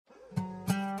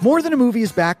More Than a Movie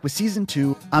is back with Season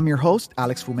 2. I'm your host,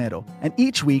 Alex Fumero, and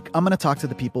each week I'm going to talk to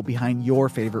the people behind your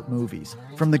favorite movies.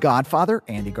 From The Godfather,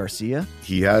 Andy Garcia.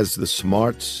 He has the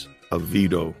smarts of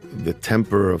Vito, the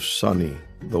temper of Sonny,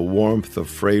 the warmth of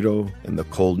Fredo, and the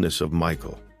coldness of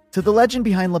Michael. To the legend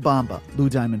behind La Bamba, Lou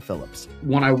Diamond Phillips.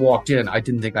 When I walked in, I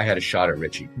didn't think I had a shot at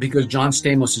Richie because John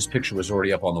Stamos' picture was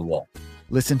already up on the wall.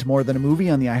 Listen to More Than a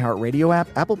Movie on the iHeartRadio app,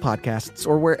 Apple Podcasts,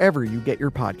 or wherever you get your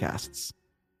podcasts.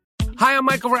 Hi, I'm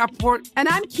Michael Rappaport. And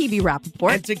I'm Kibi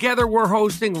Rappaport. And together we're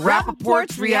hosting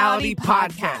Rappaport's Reality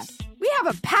Podcast. We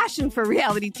have a passion for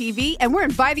reality TV, and we're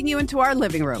inviting you into our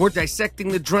living room. We're dissecting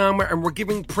the drama, and we're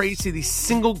giving praise to the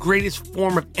single greatest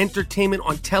form of entertainment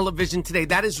on television today.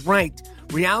 That is right.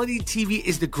 Reality TV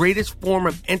is the greatest form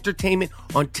of entertainment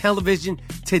on television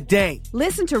today.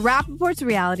 Listen to Rappaport's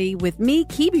Reality with me,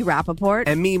 Kibi Rappaport.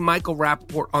 And me, Michael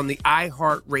Rappaport, on the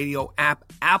iHeartRadio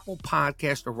app, Apple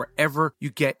Podcast, or wherever you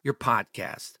get your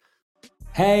podcast.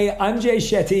 Hey, I'm Jay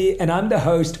Shetty, and I'm the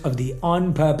host of the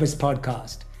On Purpose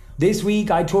podcast. This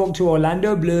week, I talked to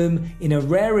Orlando Bloom in a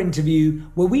rare interview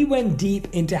where we went deep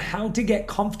into how to get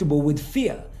comfortable with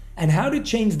fear and how to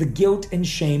change the guilt and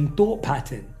shame thought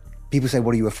pattern. People say,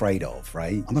 what are you afraid of,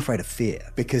 right? I'm afraid of fear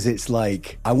because it's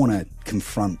like I want to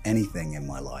confront anything in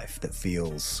my life that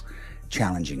feels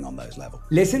challenging on those levels.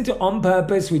 Listen to On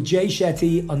Purpose with Jay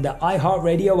Shetty on the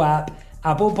iHeartRadio app,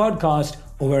 Apple Podcast,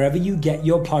 or wherever you get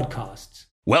your podcasts.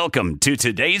 Welcome to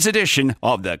today's edition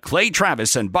of the Clay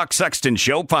Travis and Buck Sexton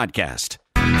Show podcast.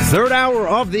 Third hour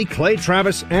of the Clay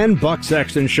Travis and Buck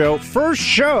Sexton Show. First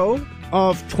show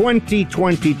of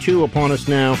 2022 upon us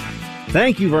now.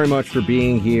 Thank you very much for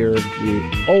being here.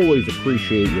 We always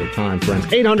appreciate your time, friends.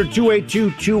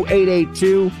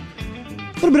 800-282-2882. A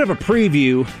little bit of a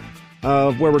preview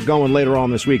of where we're going later on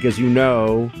this week. As you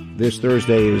know, this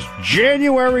Thursday is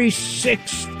January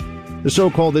 6th. The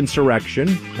so-called insurrection,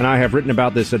 and I have written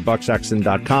about this at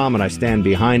bucksexton.com, and I stand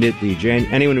behind it.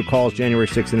 Anyone who calls January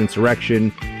 6th an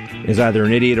insurrection is either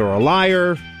an idiot or a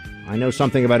liar. I know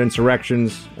something about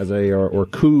insurrections or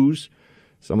coups.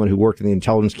 Someone who worked in the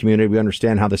intelligence community, we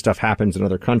understand how this stuff happens in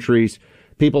other countries.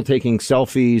 People taking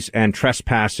selfies and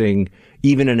trespassing,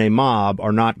 even in a mob,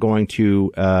 are not going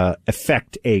to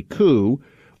affect a coup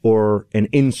or an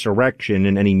insurrection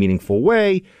in any meaningful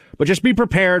way. But just be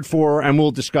prepared for, and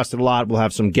we'll discuss it a lot, we'll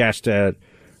have some guests to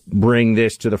bring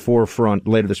this to the forefront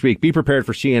later this week. Be prepared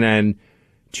for CNN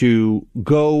to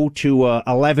go to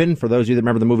 11. For those of you that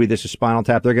remember the movie This Is Spinal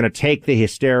Tap, they're going to take the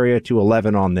hysteria to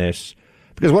 11 on this.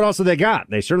 Because what else have they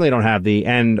got? They certainly don't have the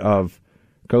end of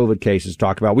COVID cases to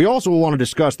talk about. We also want to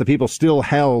discuss the people still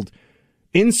held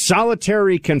in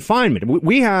solitary confinement.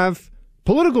 We have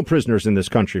political prisoners in this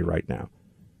country right now.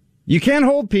 You can't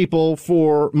hold people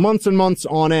for months and months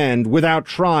on end without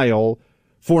trial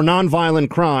for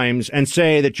nonviolent crimes and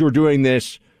say that you're doing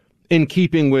this in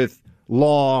keeping with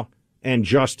law and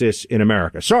justice in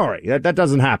America. Sorry, that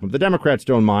doesn't happen. The Democrats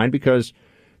don't mind because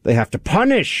they have to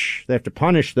punish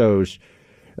those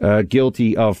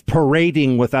guilty of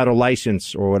parading without a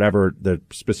license or whatever the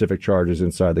specific charge is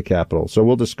inside the Capitol. So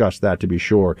we'll discuss that to be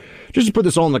sure. Just to put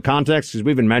this all in the context, because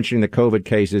we've been mentioning the COVID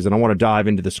cases, and I want to dive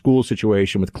into the school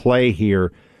situation with Clay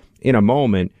here in a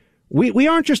moment. We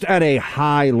aren't just at a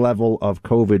high level of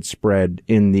COVID spread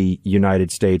in the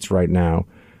United States right now.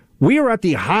 We are at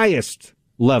the highest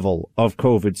level of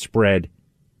COVID spread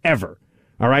ever.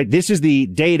 All right, this is the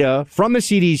data from the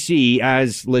CDC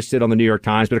as listed on the New York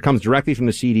Times, but it comes directly from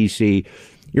the CDC.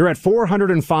 You're at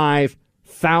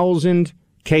 405,000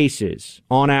 cases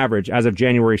on average as of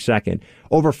January 2nd.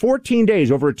 Over 14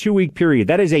 days, over a 2-week period,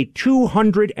 that is a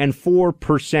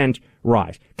 204%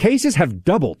 rise. Cases have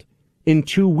doubled in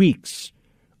 2 weeks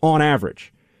on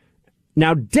average.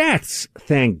 Now, deaths,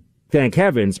 thank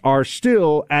heavens, are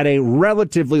still at a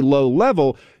relatively low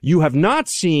level. You have not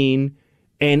seen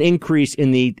an increase in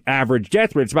the average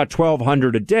death rate. It's about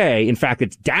 1,200 a day. In fact,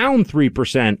 it's down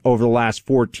 3% over the last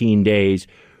 14 days,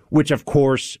 which, of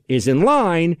course, is in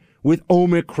line with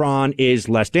Omicron is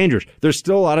less dangerous. There's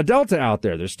still a lot of Delta out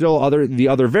there. There's still the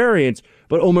other variants,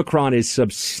 but Omicron is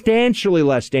substantially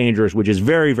less dangerous, which is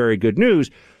very, very good news.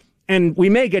 And we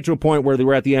may get to a point where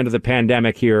we're at the end of the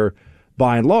pandemic here,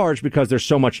 by and large, because there's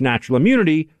so much natural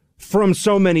immunity from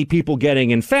so many people getting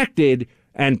infected.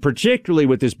 And particularly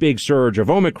with this big surge of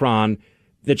Omicron,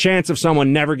 the chance of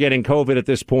someone never getting COVID at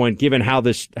this point, given how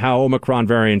Omicron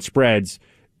variant spreads,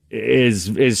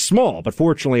 is small. But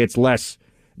fortunately, it's less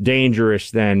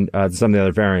dangerous than some of the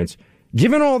other variants.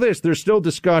 Given all this, there's still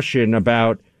discussion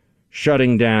about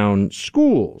shutting down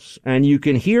schools. And you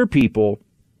can hear people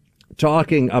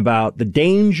talking about the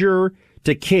danger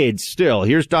to kids still.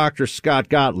 Here's Dr. Scott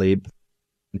Gottlieb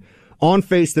on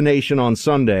Face the Nation on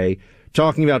Sunday,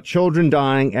 talking about children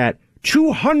dying at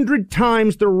 200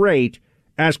 times the rate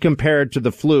as compared to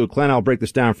the flu. Glenn, I'll break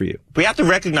this down for you. We have to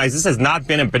recognize this has not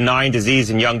been a benign disease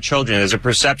in young children. There's a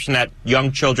perception that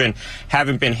young children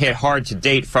haven't been hit hard to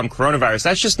date from coronavirus.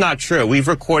 That's just not true. We've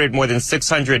recorded more than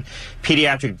 600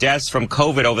 pediatric deaths from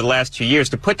COVID over the last 2 years.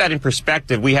 To put that in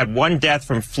perspective, we had 1 death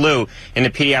from flu in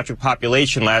the pediatric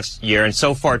population last year, and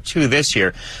so far 2 this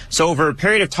year. So over a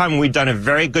period of time, we've done a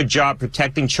very good job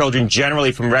protecting children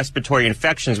generally from respiratory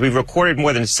infections. We've recorded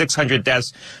more than 600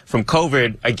 deaths from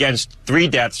COVID against 3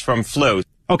 deaths from flu.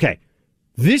 Okay,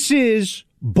 this is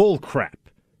bullcrap.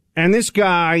 And this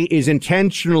guy is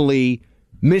intentionally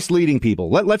misleading people.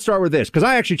 Let's start with this, because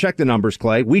I actually checked the numbers,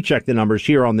 Clay. We checked the numbers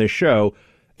here on this show.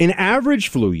 An average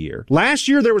flu year. Last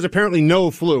year, there was apparently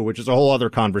no flu, which is a whole other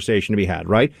conversation to be had,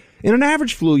 right? In an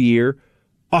average flu year,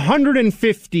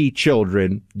 150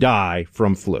 children die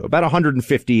from flu. About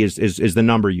 150 is the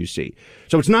number you see.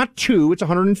 So it's not 2, it's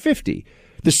 150.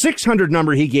 The 600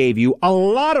 number he gave you, a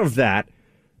lot of that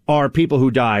are people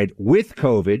who died with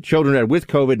COVID, children who died with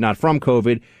COVID, not from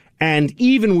COVID. And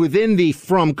even within the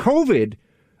from COVID,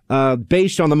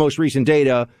 based on the most recent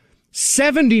data,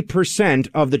 70%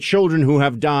 of the children who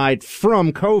have died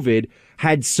from COVID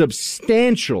had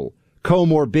substantial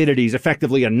comorbidities,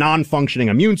 effectively a non-functioning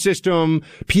immune system,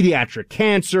 pediatric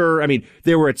cancer. I mean,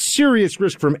 they were at serious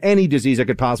risk from any disease that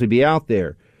could possibly be out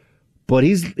there. But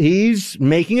he's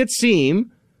making it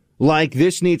seem like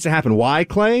this needs to happen. Why,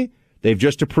 Clay? They've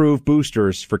just approved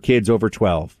boosters for kids over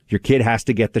 12. Your kid has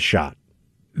to get the shot.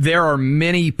 There are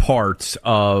many parts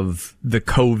of the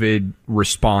COVID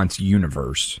response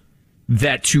universe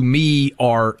that to me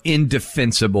are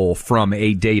indefensible from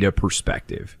a data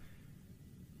perspective.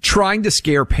 Trying to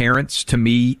scare parents, to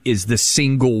me, is the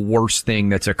single worst thing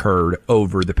that's occurred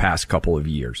over the past couple of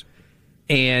years.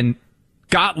 And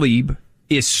Gottlieb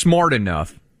is smart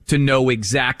enough to know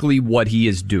exactly what he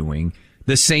is doing.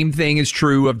 The same thing is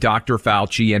true of Dr.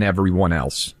 Fauci and everyone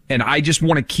else. And I just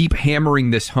want to keep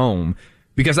hammering this home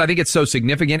because I think it's so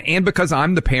significant and because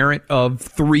I'm the parent of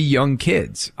 3 young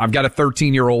kids. I've got a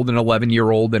 13-year-old, an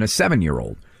 11-year-old, and a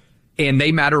 7-year-old. And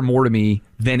they matter more to me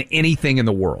than anything in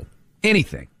the world.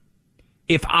 Anything.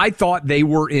 If I thought they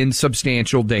were in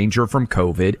substantial danger from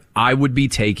COVID, I would be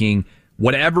taking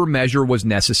whatever measure was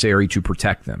necessary to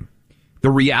protect them. The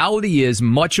reality is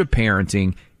much of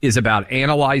parenting is about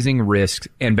analyzing risks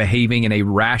and behaving in a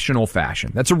rational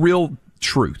fashion. That's a real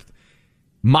truth.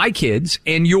 My kids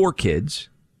and your kids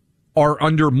are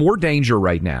under more danger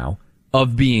right now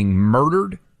of being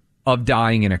murdered, of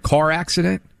dying in a car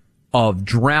accident, of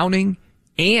drowning.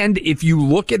 And if you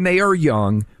look and they are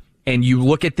young and you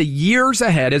look at the years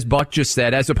ahead, as Buck just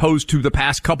said, as opposed to the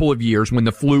past couple of years when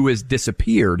the flu has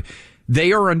disappeared,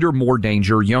 they are under more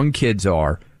danger, young kids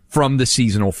are, from the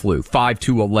seasonal flu. 5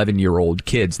 to 11-year-old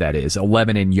kids, that is,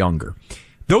 11 and younger.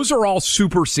 Those are all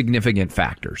super significant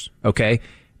factors, okay?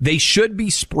 They should be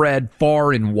spread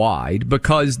far and wide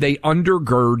because they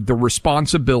undergird the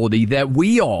responsibility that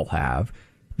we all have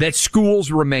that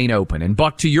schools remain open. And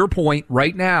Buck, to your point,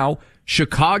 right now,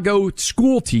 Chicago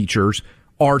school teachers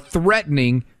are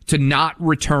threatening to not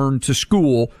return to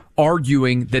school,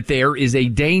 arguing that there is a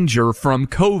danger from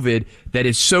COVID that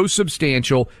is so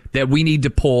substantial that we need to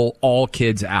pull all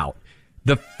kids out.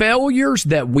 The failures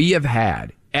that we have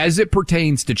had as it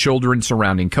pertains to children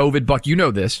surrounding COVID, Buck, you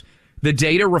know this, the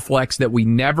data reflects that we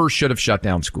never should have shut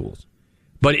down schools.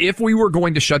 But if we were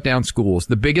going to shut down schools,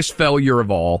 the biggest failure of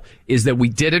all is that we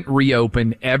didn't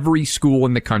reopen every school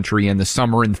in the country in the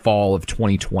summer and fall of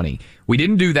 2020. We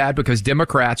didn't do that because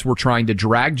Democrats were trying to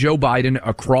drag Joe Biden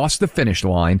across the finish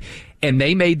line, and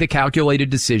they made the calculated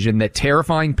decision that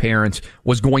terrifying parents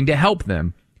was going to help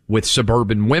them with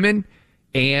suburban women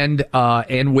and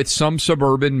with some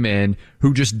suburban men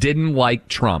who just didn't like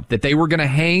Trump, that they were going to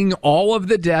hang all of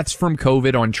the deaths from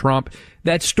COVID on Trump.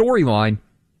 That storyline,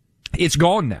 it's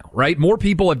gone now, right? More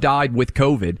people have died with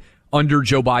COVID under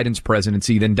Joe Biden's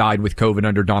presidency than died with COVID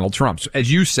under Donald Trump. So,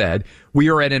 as you said, we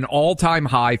are at an all-time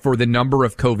high for the number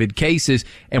of COVID cases.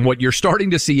 And what you're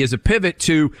starting to see is a pivot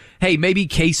to, hey, maybe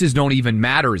cases don't even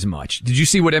matter as much. Did you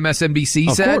see what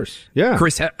MSNBC said? Of course, yeah.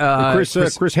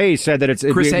 Chris Hayes said that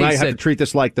we might have to treat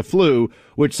this like the flu,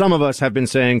 which some of us have been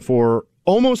saying for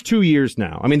almost 2 years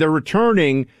now. I mean, they're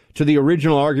returning to the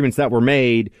original arguments that were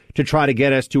made to try to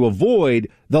get us to avoid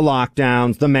the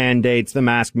lockdowns, the mandates, the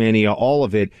mask mania, all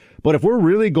of it. But if we're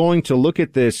really going to look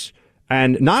at this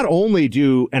and not only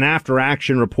do an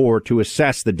after-action report to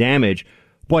assess the damage,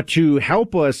 but to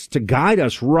help us, to guide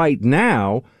us right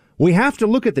now, we have to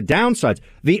look at the downsides.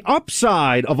 The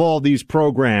upside of all these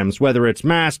programs, whether it's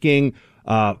masking,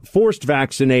 forced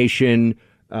vaccination,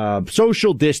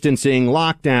 social distancing,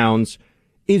 lockdowns,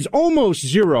 is almost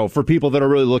zero for people that are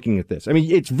really looking at this. I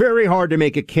mean, it's very hard to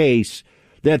make a case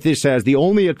that this has. The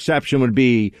only exception would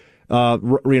be,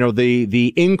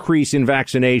 the increase in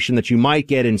vaccination that you might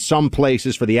get in some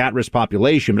places for the at-risk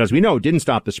population. But as we know, it didn't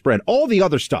stop the spread. All the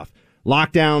other stuff,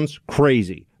 lockdowns,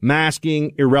 crazy.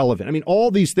 Masking, irrelevant. I mean, all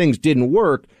these things didn't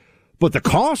work, but the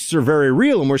costs are very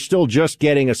real, and we're still just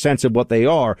getting a sense of what they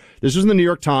are. This was in the New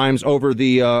York Times over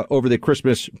the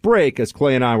Christmas break as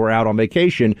Clay and I were out on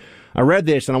vacation. I read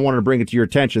this, and I wanted to bring it to your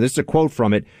attention. This is a quote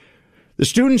from it. The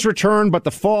students returned, but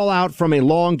the fallout from a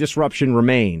long disruption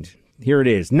remained. Here it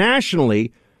is.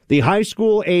 Nationally, the high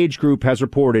school age group has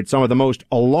reported some of the most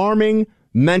alarming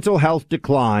mental health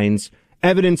declines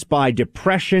evidenced by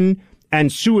depression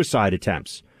and suicide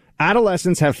attempts.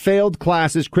 Adolescents have failed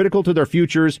classes critical to their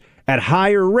futures at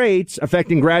higher rates,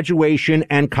 affecting graduation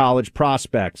and college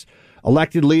prospects.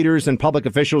 Elected leaders and public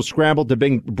officials scrambled to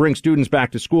bring students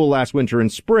back to school last winter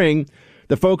and spring.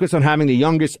 The focus on having the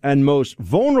youngest and most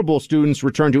vulnerable students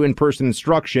return to in-person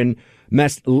instruction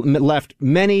left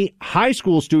many high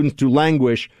school students to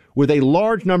languish, with a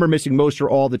large number missing most or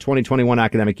all the 2021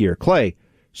 academic year. Clay,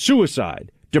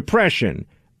 suicide, depression,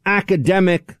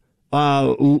 academic,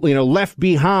 left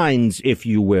behinds, if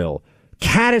you will,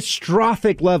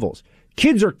 catastrophic levels.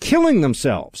 Kids are killing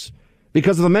themselves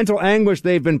because of the mental anguish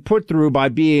they've been put through by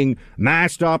being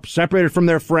masked up, separated from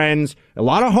their friends. A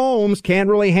lot of homes can't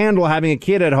really handle having a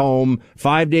kid at home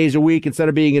 5 days a week instead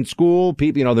of being in school.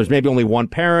 People, there's maybe only one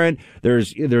parent.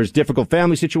 There's difficult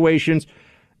family situations,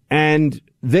 and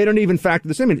they don't even factor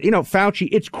this in. Fauci,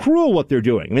 it's cruel what they're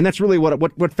doing. I mean, that's really what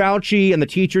Fauci and the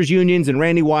teachers unions and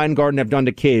Randy Weingarten have done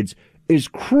to kids is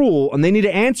cruel, and they need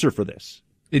to answer for this.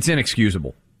 It's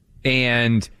inexcusable.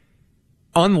 And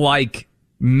unlike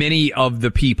many of the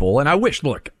people, and I wish,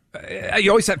 look, you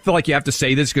always feel like you have to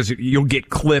say this because you'll get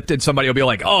clipped and somebody will be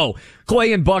like, oh,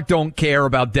 Clay and Buck don't care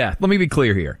about death. Let me be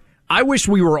clear here. I wish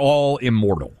we were all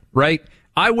immortal, right?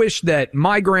 I wish that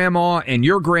my grandma and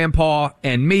your grandpa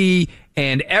and me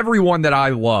and everyone that I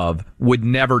love would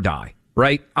never die,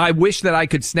 right? I wish that I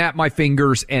could snap my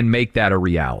fingers and make that a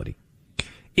reality.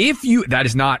 That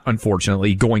is not,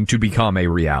 unfortunately, going to become a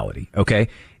reality, okay?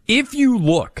 If you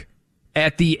look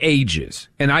at the ages,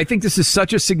 and I think this is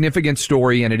such a significant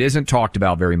story and it isn't talked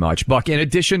about very much, Buck, in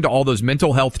addition to all those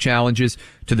mental health challenges,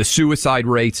 to the suicide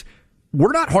rates,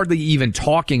 we're not hardly even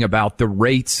talking about the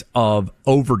rates of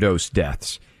overdose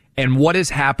deaths and what has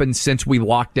happened since we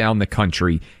locked down the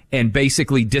country and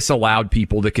basically disallowed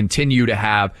people to continue to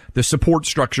have the support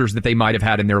structures that they might have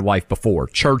had in their life before.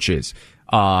 Churches,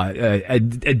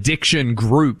 addiction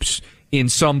groups in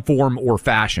some form or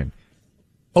fashion.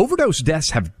 Overdose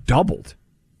deaths have doubled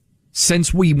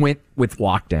since we went with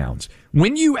lockdowns.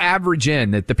 When you average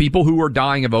in that the people who are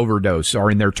dying of overdose are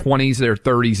in their 20s, their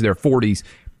 30s, their 40s,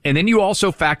 and then you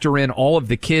also factor in all of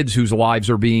the kids whose lives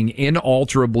are being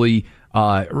inalterably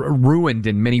ruined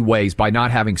in many ways by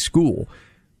not having school,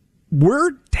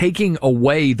 we're taking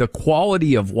away the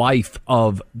quality of life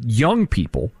of young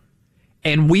people.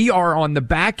 And we are on the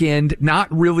back end not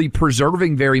really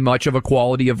preserving very much of a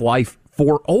quality of life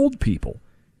for old people.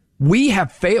 We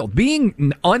have failed.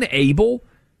 Being unable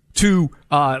to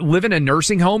live in a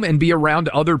nursing home and be around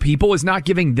other people is not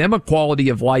giving them a quality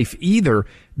of life either.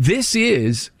 This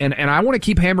is, and I want to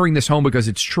keep hammering this home because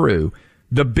it's true,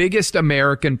 the biggest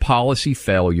American policy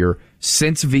failure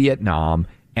since Vietnam.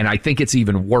 And I think it's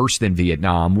even worse than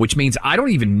Vietnam, which means I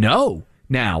don't even know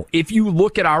now. If you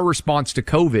look at our response to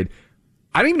COVID,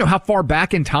 I don't even know how far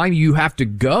back in time you have to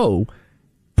go,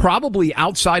 probably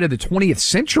outside of the 20th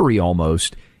century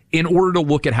almost, in order to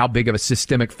look at how big of a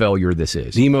systemic failure this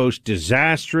is. The most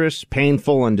disastrous,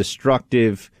 painful, and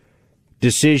destructive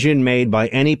decision made by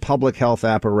any public health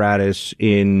apparatus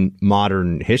in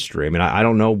modern history. I mean, I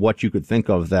don't know what you could think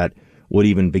of that would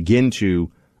even begin to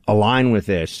align with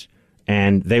this.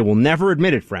 And they will never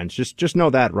admit it, friends. Just know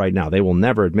that right now. They will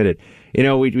never admit it.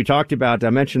 We talked about, I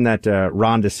mentioned that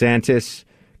Ron DeSantis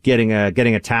getting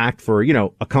attacked for,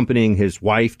 accompanying his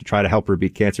wife to try to help her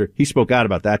beat cancer. He spoke out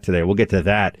about that today. We'll get to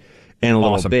that in a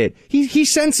little bit. He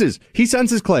senses,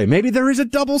 Clay, maybe there is a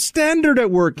double standard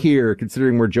at work here,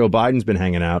 considering where Joe Biden's been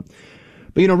hanging out.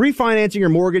 But, refinancing your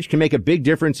mortgage can make a big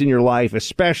difference in your life,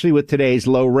 especially with today's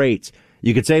low rates.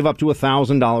 You could save up to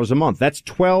 $1,000 a month. That's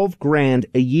 $12,000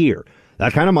 a year.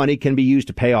 That kind of money can be used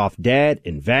to pay off debt,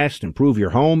 invest, improve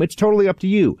your home. It's totally up to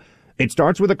you. It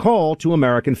starts with a call to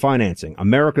American Financing,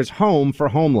 America's home for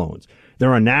home loans.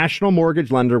 They're a national mortgage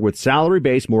lender with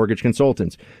salary-based mortgage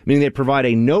consultants, meaning they provide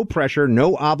a no-pressure,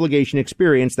 no-obligation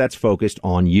experience that's focused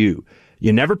on you.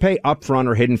 You never pay upfront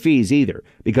or hidden fees either,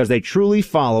 because they truly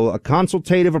follow a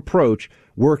consultative approach,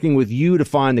 working with you to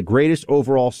find the greatest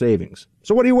overall savings.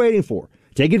 So what are you waiting for?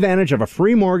 Take advantage of a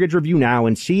free mortgage review now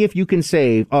and see if you can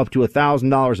save up to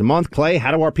 $1,000 a month. Clay, how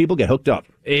do our people get hooked up?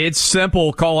 It's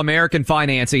simple. Call American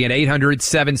Financing at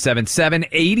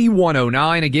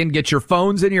 800-777-8109. Again, get your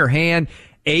phones in your hand,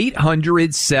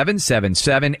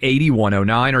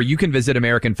 800-777-8109, or you can visit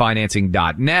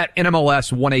AmericanFinancing.net,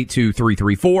 NMLS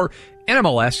 182334,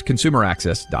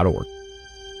 NMLSConsumerAccess.org.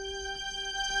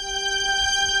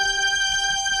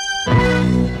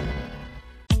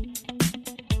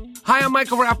 Hi, I'm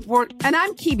Michael Rappaport. And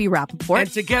I'm Kibi Rappaport.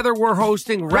 And together we're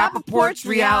hosting Rappaport's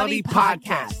Reality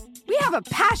Podcast. We have a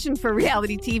passion for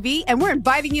reality TV, and we're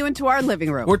inviting you into our living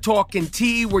room. We're talking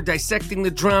tea, we're dissecting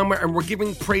the drama, and we're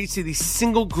giving praise to the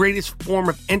single greatest form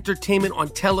of entertainment on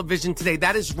television today.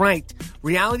 That is right.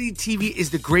 Reality TV is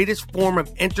the greatest form of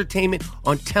entertainment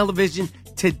on television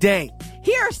today.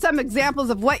 Here are some examples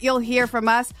of what you'll hear from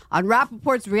us on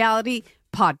Rappaport's Reality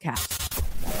Podcast.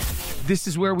 This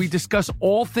is where we discuss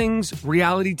all things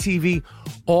reality TV,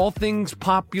 all things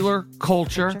popular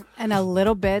culture. And a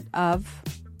little bit of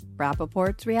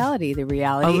Rappaport's reality, the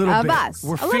reality of us.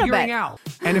 We're figuring out.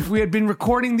 And if we had been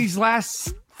recording these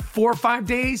last 4 or 5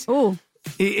 days,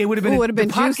 it would have been, the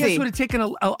podcast juicy. Would have taken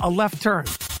a left turn.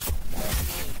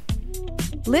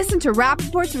 Listen to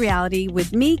Rappaport's Reality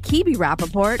with me, Kibi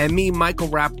Rappaport. And me, Michael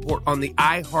Rappaport, on the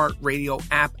iHeartRadio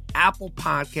app, Apple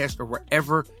Podcast, or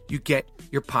wherever you get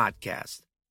your podcast.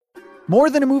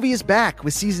 More Than a Movie is back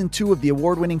with Season 2 of the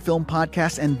award-winning film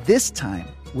podcast, and this time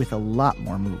with a lot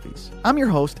more movies. I'm your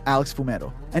host, Alex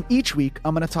Fumero, and each week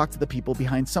I'm going to talk to the people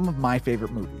behind some of my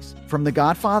favorite movies. From The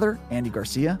Godfather, Andy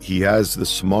Garcia. He has the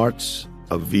smarts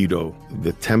of Vito,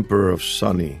 the temper of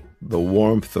Sonny, the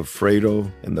warmth of Fredo,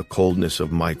 and the coldness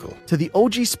of Michael. To the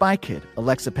OG Spy Kid,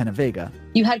 Alexa Penavega.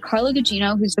 You had Carla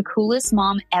Gugino, who's the coolest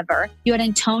mom ever. You had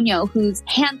Antonio, who's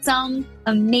handsome,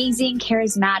 amazing,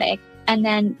 charismatic. And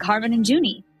then Carmen and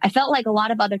Junie. I felt like a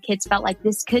lot of other kids felt like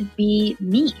this could be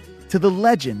me. To the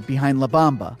legend behind La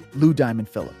Bamba, Lou Diamond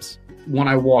Phillips. When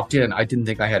I walked in, I didn't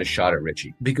think I had a shot at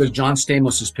Richie because John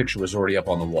Stamos' picture was already up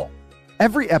on the wall.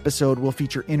 Every episode will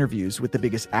feature interviews with the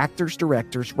biggest actors,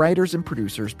 directors, writers, and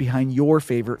producers behind your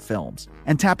favorite films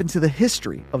and tap into the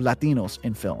history of Latinos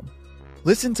in film.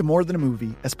 Listen to More Than a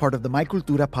Movie as part of the My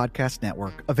Cultura Podcast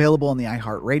Network, available on the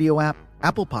iHeartRadio app,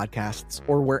 Apple Podcasts,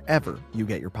 or wherever you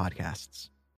get your podcasts.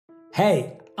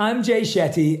 Hey, I'm Jay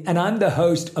Shetty, and I'm the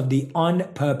host of the On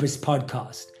Purpose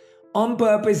podcast. On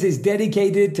Purpose is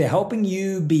dedicated to helping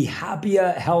you be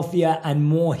happier, healthier, and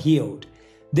more healed.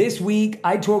 This week,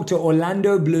 I talked to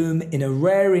Orlando Bloom in a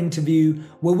rare interview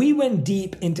where we went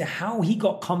deep into how he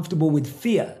got comfortable with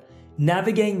fear,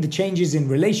 navigating the changes in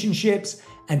relationships,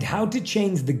 and how to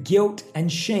change the guilt and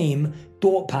shame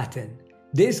thought pattern.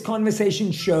 This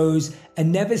conversation shows a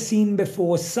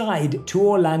never-seen-before side to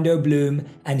Orlando Bloom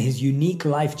and his unique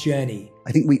life journey.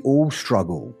 I think we all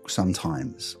struggle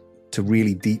sometimes to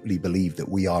really deeply believe that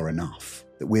we are enough,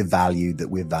 that we're valued, that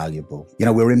we're valuable. You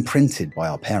know, we're imprinted by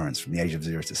our parents from the age of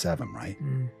 0 to 7, right?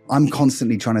 I'm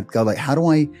constantly trying to go like, how do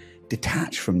I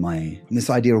detach from this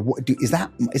idea of is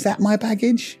that my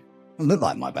baggage? It doesn't look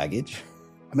like my baggage.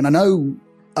 I mean, I know,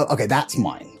 okay, that's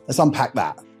mine. Let's unpack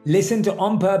that. Listen to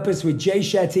On Purpose with Jay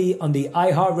Shetty on the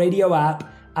iHeartRadio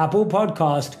app, Apple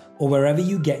Podcast, or wherever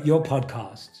you get your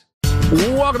podcasts.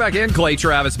 Welcome back in, Clay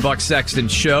Travis, Buck Sexton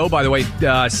Show. By the way,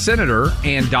 Senator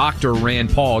and Dr.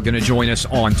 Rand Paul going to join us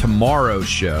on tomorrow's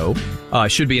show.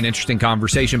 Should be an interesting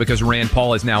conversation because Rand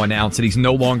Paul has now announced that he's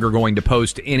no longer going to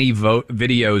post any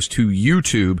videos to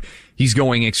YouTube. He's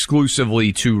going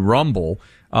exclusively to Rumble,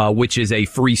 which is a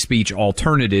free speech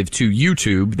alternative to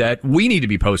YouTube that we need to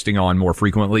be posting on more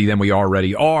frequently than we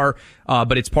already are.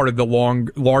 But it's part of the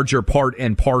larger part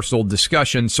and parcel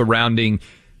discussion surrounding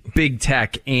big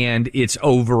tech and its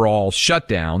overall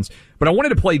shutdowns. But I wanted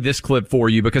to play this clip for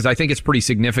you because I think it's pretty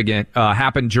significant.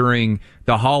 Happened during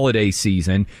the holiday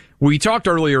season. We talked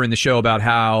earlier in the show about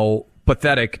how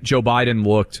pathetic Joe Biden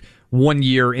looked 1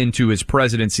 year into his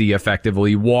presidency,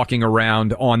 effectively walking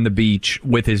around on the beach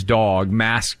with his dog,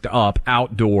 masked up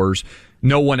outdoors,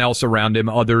 no one else around him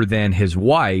other than his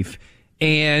wife.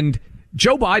 And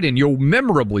Joe Biden, you'll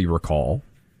memorably recall,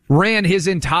 ran his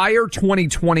entire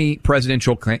 2020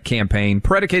 presidential campaign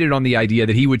predicated on the idea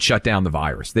that he would shut down the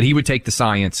virus, that he would take the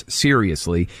science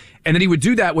seriously, and that he would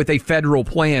do that with a federal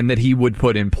plan that he would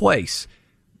put in place.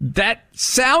 That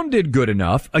sounded good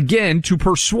enough, again, to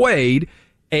persuade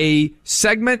a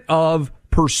segment of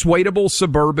persuadable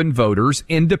suburban voters,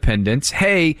 independents,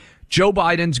 hey, Joe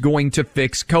Biden's going to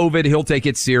fix COVID. He'll take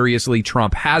it seriously.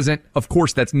 Trump hasn't. Of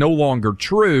course, that's no longer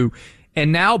true.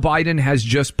 And now Biden has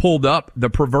just pulled up the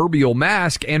proverbial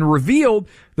mask and revealed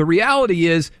the reality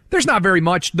is there's not very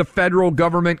much the federal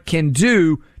government can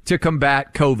do to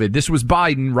combat COVID. This was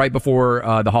Biden right before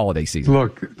the holiday season.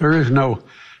 Look, there is no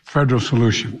federal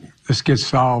solution. This gets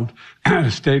solved at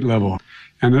a state level.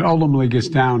 And it ultimately gets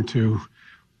down to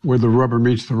where the rubber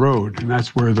meets the road. And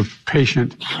that's where the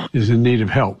patient is in need of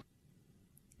help.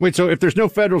 Wait, so if there's no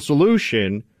federal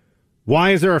solution,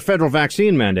 why is there a federal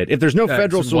vaccine mandate? If there's no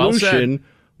federal solution,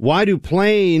 why do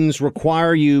planes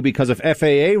require you, because of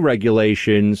FAA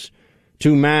regulations,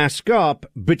 to mask up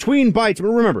between bites? But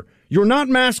remember, you're not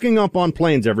masking up on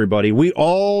planes, everybody. We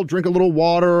all drink a little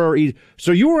water or eat.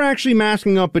 So you were actually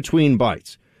masking up between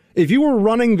bites. If you were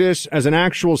running this as an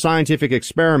actual scientific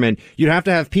experiment, you'd have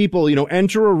to have people,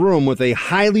 enter a room with a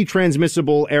highly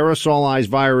transmissible aerosolized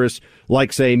virus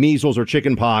like, say, measles or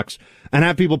chickenpox, and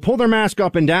have people pull their mask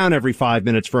up and down every 5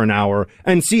 minutes for an hour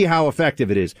and see how effective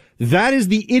it is. That is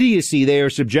the idiocy they are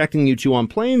subjecting you to on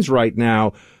planes right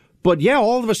now. But yeah,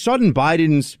 all of a sudden,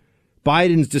 Biden's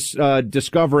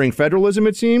discovering federalism,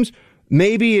 it seems.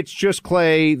 Maybe it's just,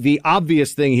 Clay, the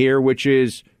obvious thing here, which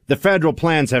is the federal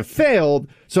plans have failed.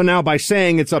 So now by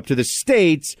saying it's up to the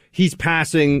states, he's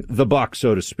passing the buck,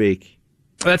 so to speak.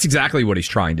 That's exactly what he's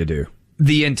trying to do.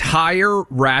 The entire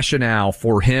rationale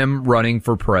for him running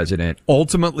for president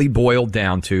ultimately boiled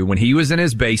down to when he was in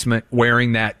his basement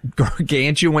wearing that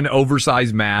gargantuan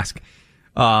oversized mask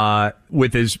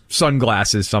with his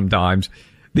sunglasses sometimes.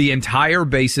 The entire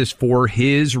basis for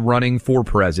his running for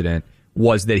president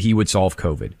was that he would solve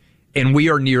COVID. And we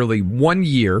are nearly 1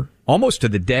 year, almost to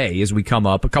the day as we come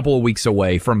up, a couple of weeks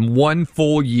away from 1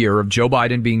 full year of Joe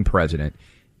Biden being president.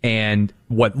 And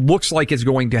what looks like is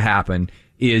going to happen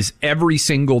is every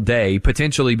single day,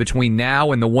 potentially between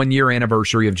now and the 1 year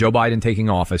anniversary of Joe Biden taking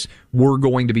office, we're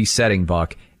going to be setting,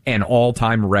 Buck, an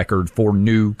all-time record for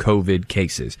new COVID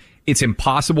cases. It's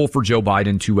impossible for Joe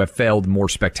Biden to have failed more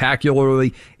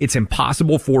spectacularly. It's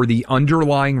impossible for the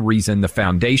underlying reason, the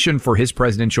foundation for his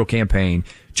presidential campaign,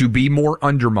 to be more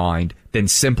undermined than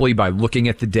simply by looking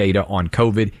at the data on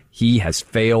COVID. He has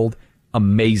failed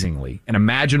amazingly. And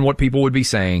imagine what people would be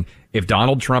saying if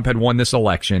Donald Trump had won this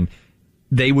election.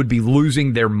 They would be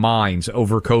losing their minds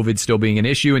over COVID still being an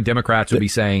issue, and Democrats would be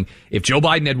saying, if Joe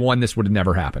Biden had won, this would have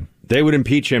never happened. They would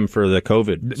impeach him for the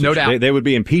COVID. No doubt. They would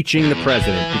be impeaching the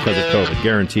president because of COVID,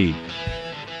 guaranteed.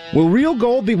 Will real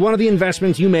gold be one of the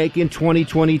investments you make in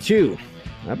 2022?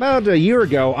 About a year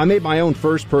ago, I made my own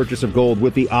first purchase of gold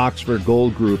with the Oxford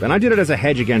Gold Group, and I did it as a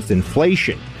hedge against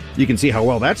inflation. You can see how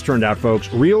well that's turned out,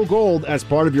 folks. Real gold as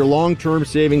part of your long-term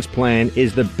savings plan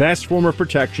is the best form of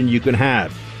protection you can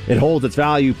have. It holds its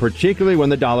value, particularly when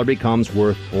the dollar becomes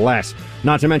worth less.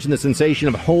 Not to mention the sensation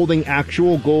of holding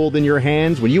actual gold in your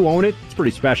hands. When you own it, it's pretty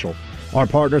special. Our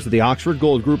partners at the Oxford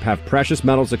Gold Group have precious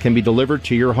metals that can be delivered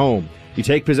to your home. You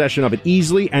take possession of it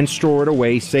easily and store it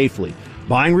away safely.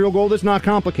 Buying real gold is not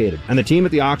complicated, and the team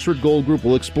at the Oxford Gold Group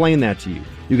will explain that to you.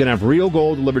 You can have real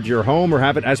gold delivered to your home or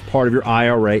have it as part of your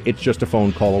IRA. It's just a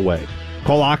phone call away.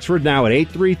 Call Oxford now at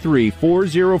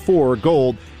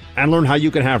 833-404-GOLD and learn how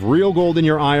you can have real gold in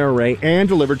your IRA and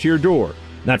delivered to your door.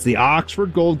 That's the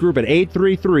Oxford Gold Group at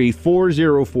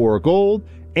 833-404-GOLD,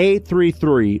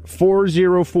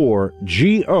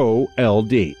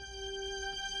 833-404-GOLD.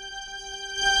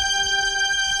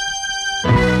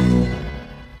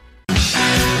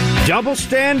 Double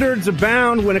standards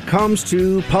abound when it comes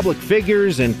to public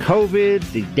figures and COVID.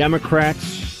 The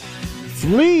Democrats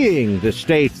fleeing the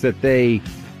states that they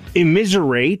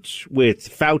immiserate with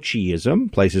Fauciism,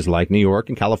 places like New York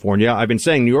and California. I've been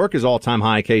saying New York is all-time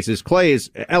high cases. Clay, is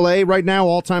L.A. right now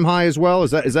all-time high as well?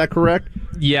 Is that correct?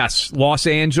 Yes. Los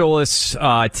Angeles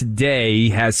today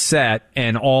has set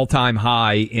an all-time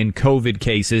high in COVID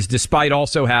cases, despite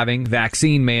also having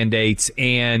vaccine mandates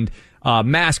and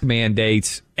mask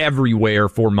mandates everywhere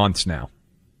for months now.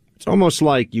 It's almost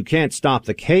like you can't stop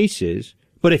the cases,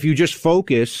 but if you just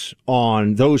focus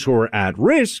on those who are at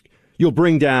risk, you'll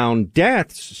bring down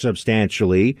deaths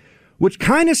substantially, which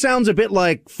kind of sounds a bit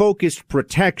like focused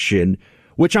protection,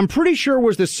 which I'm pretty sure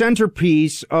was the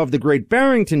centerpiece of the Great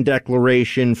Barrington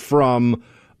Declaration from,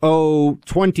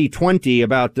 2020,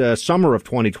 about the summer of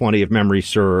 2020, if memory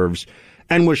serves,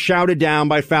 and was shouted down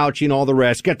by Fauci and all the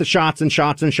rest. Get the shots and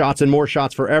shots and shots and more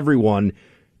shots for everyone.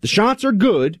 The shots are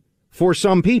good for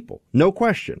some people, no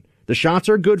question. The shots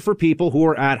are good for people who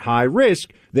are at high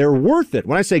risk. They're worth it.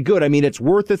 When I say good, I mean it's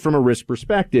worth it from a risk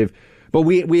perspective. But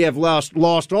we have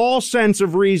lost all sense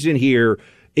of reason here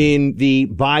in the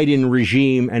Biden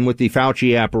regime and with the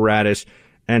Fauci apparatus.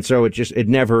 And so it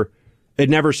never it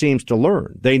never seems to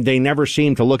learn. They never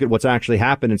seem to look at what's actually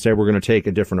happened and say, we're going to take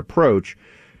a different approach.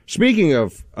 Speaking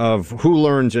of who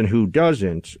learns and who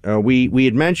doesn't, we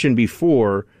had mentioned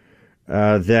before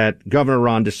that Governor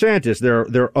Ron DeSantis,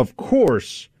 they're of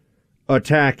course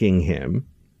attacking him,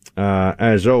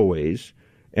 as always,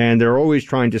 and they're always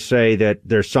trying to say that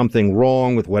there's something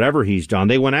wrong with whatever he's done.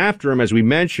 They went after him, as we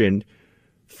mentioned,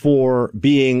 for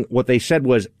being what they said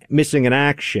was missing in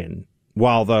action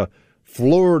while the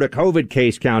Florida COVID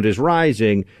case count is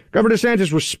rising. Governor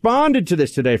DeSantis responded to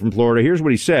this today from Florida. Here's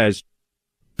what he says.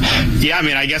 Yeah, I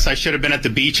mean, I guess I should have been at the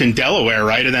beach in Delaware,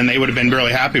 right? And then they would have been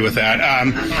really happy with that.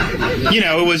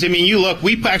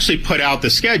 We actually put out the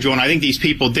schedule, and I think these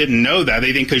people didn't know that.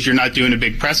 They think because you're not doing a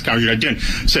big press conference, you're not doing.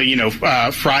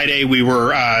 So, Friday we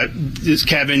were,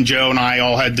 Kevin, Joe, and I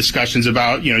all had discussions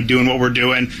about, doing what we're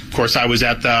doing. Of course, I was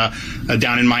at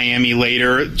down in Miami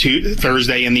later,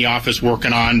 Thursday in the office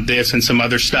working on this and some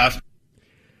other stuff.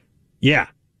 Yeah.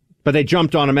 But they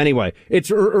jumped on him anyway.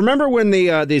 Remember when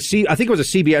I think it was a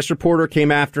CBS reporter came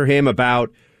after him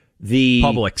about the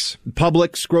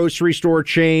Publix grocery store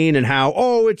chain and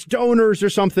how, it's donors or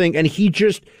something. And he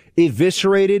just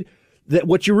eviscerated that.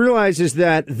 What you realize is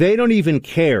that they don't even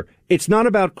care. It's not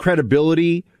about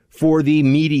credibility for the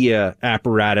media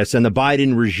apparatus and the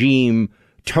Biden regime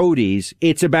toadies.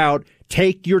 It's about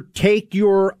take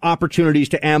your opportunities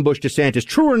to ambush DeSantis.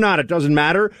 True or not, it doesn't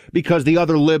matter because the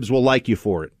other libs will like you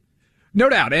for it. No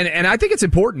doubt. And I think it's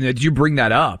important that you bring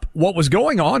that up. What was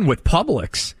going on with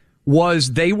Publix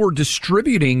was they were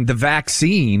distributing the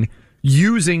vaccine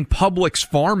using Publix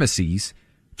pharmacies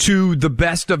to the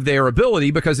best of their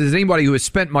ability, because as anybody who has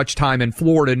spent much time in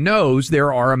Florida knows,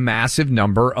 there are a massive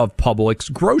number of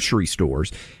Publix grocery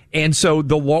stores. And so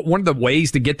one of the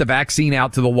ways to get the vaccine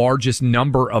out to the largest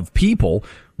number of people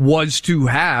was to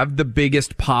have the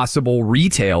biggest possible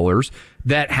retailers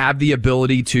that have the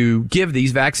ability to give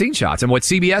these vaccine shots. And what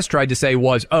CBS tried to say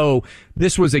was,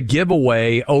 this was a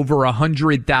giveaway over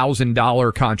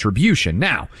 $100,000 contribution.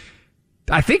 Now,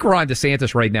 I think Ron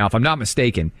DeSantis right now, if I'm not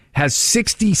mistaken, has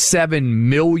 $67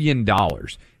 million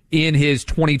in his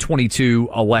 2022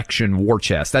 election war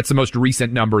chest. That's the most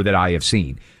recent number that I have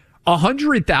seen.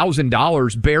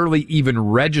 $100,000 barely even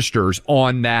registers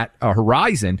on that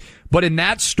horizon. But in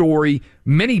that story,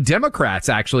 many Democrats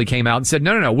actually came out and said,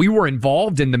 no, we were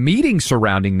involved in the meeting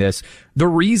surrounding this. The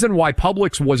reason why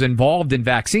Publix was involved in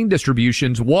vaccine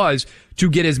distributions was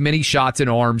to get as many shots in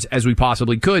arms as we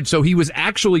possibly could. So he was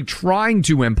actually trying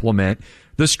to implement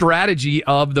the strategy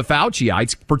of the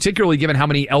Fauciites, particularly given how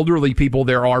many elderly people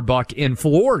there are, Buck, in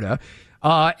Florida,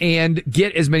 and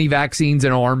get as many vaccines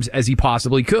in arms as he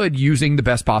possibly could using the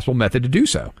best possible method to do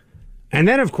so. And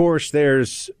then, of course,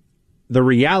 there's the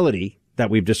reality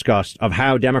that we've discussed of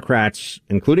how Democrats,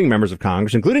 including members of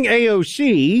Congress, including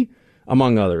AOC,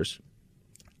 among others,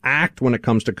 act when it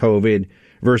comes to COVID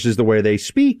versus the way they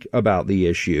speak about the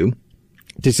issue.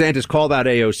 DeSantis called out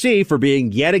AOC for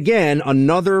being yet again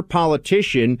another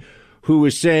politician who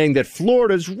is saying that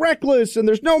Florida's reckless and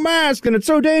there's no mask and it's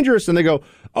so dangerous. And they go,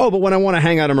 but when I want to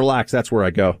hang out and relax, that's where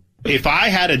I go. If I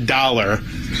had $1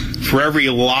 for every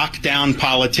lockdown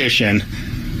politician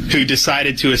who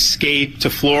decided to escape to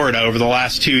Florida over the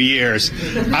last 2 years,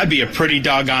 I'd be a pretty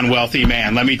doggone wealthy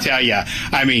man, let me tell you.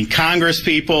 I mean, Congress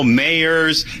people,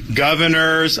 mayors,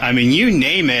 governors, I mean, you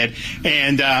name it.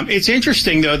 And it's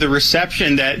interesting, though, the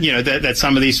reception that, that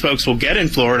some of these folks will get in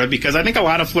Florida, because I think a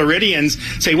lot of Floridians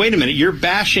say, wait a minute, you're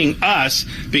bashing us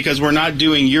because we're not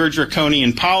doing your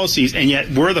draconian policies, and yet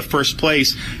we're the first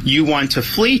place you want to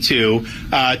flee to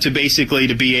basically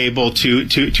to be able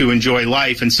to enjoy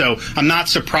life. And so I'm not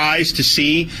surprised to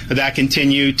see that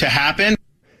continue to happen.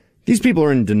 These people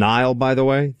are in denial, by the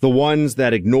way. The ones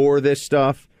that ignore this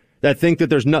stuff, that think that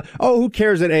there's no, who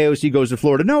cares that AOC goes to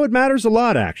Florida? No, it matters a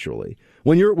lot, actually.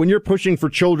 When you're pushing for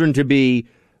children to be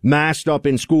masked up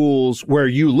in schools where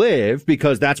you live,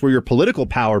 because that's where your political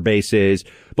power base is.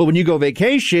 But when you go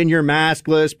vacation, you're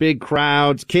maskless, big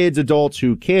crowds, kids, adults,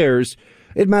 who cares?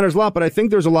 It matters a lot. But I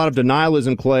think there's a lot of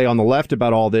denialism, Clay, on the left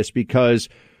about all this, because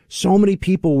so many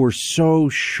people were so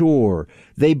sure.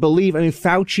 They believe,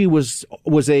 Fauci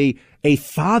was a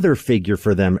father figure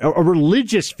for them, a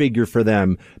religious figure for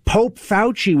them. Pope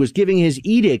Fauci was giving his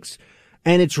edicts.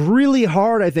 And it's really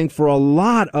hard, I think, for a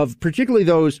lot of, particularly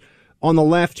those on the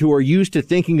left who are used to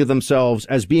thinking of themselves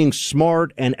as being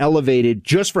smart and elevated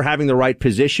just for having the right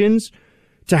positions,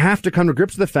 to have to come to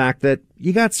grips with the fact that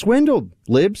you got swindled,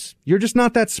 libs. You're just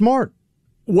not that smart.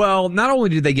 Well, not only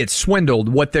did they get swindled,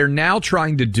 what they're now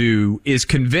trying to do is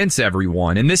convince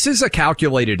everyone, and this is a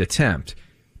calculated attempt,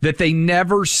 that they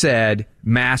never said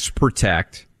mask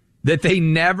protect, that they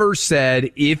never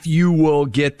said if you will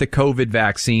get the COVID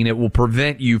vaccine, it will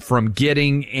prevent you from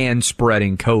getting and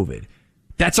spreading COVID.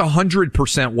 That's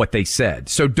 100% what they said.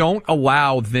 So don't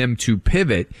allow them to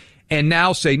pivot and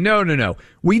now say, no.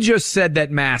 We just said that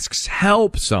masks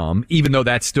help some, even though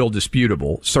that's still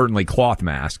disputable, certainly cloth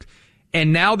masks.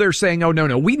 And now they're saying, oh,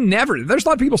 no, we never, there's a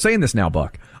lot of people saying this now,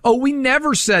 Buck. Oh, we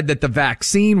never said that the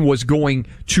vaccine was going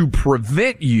to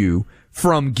prevent you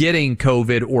from getting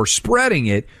COVID or spreading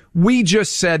it. We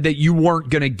just said that you weren't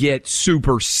going to get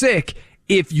super sick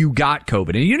if you got COVID.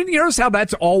 And you notice how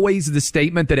that's always the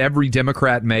statement that every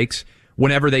Democrat makes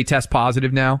whenever they test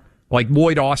positive now? Like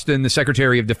Lloyd Austin, the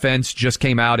Secretary of Defense, just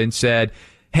came out and said,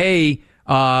 hey,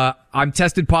 I'm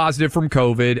tested positive from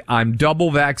COVID. I'm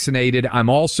double vaccinated. I'm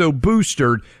also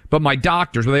boosted. But my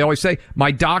doctors, what they always say,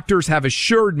 my doctors have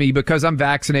assured me because I'm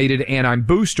vaccinated and I'm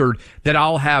boosted that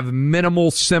I'll have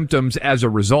minimal symptoms as a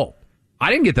result. I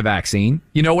didn't get the vaccine.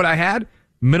 You know what I had?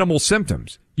 Minimal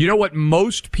symptoms. You know what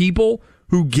most people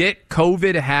who get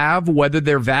COVID have, whether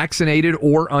they're vaccinated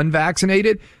or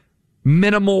unvaccinated?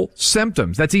 Minimal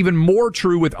symptoms. That's even more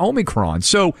true with Omicron.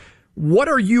 So what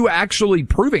are you actually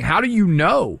proving? How do you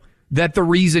know that the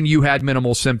reason you had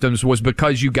minimal symptoms was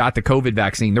because you got the COVID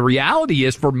vaccine? The reality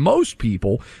is, for most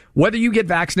people, whether you get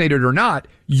vaccinated or not,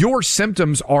 your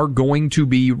symptoms are going to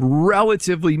be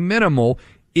relatively minimal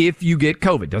if you get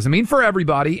COVID. Doesn't mean for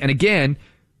everybody. And again,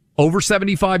 over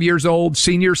 75 years old,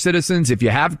 senior citizens, if you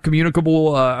have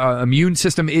communicable immune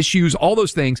system issues, all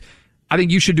those things, I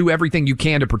think you should do everything you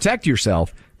can to protect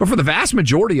yourself. But for the vast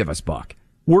majority of us, Buck,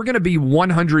 we're going to be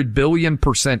 100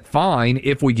 billion% fine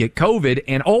if we get COVID,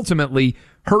 and ultimately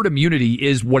herd immunity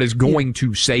is what is going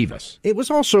to save us. It was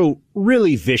also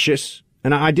really vicious,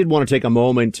 and I did want to take a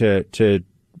moment to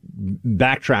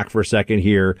backtrack for a second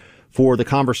here for the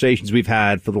conversations we've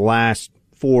had for the last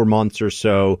 4 months or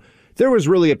so. There was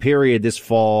really a period this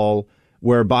fall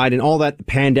where Biden, all that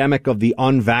pandemic of the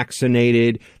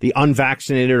unvaccinated are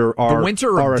the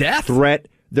winter of a death threat.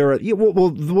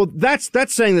 Well,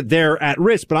 that's saying that they're at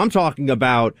risk, but I'm talking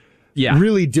about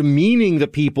really demeaning the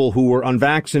people who were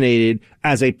unvaccinated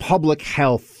as a public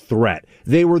health threat.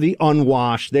 They were the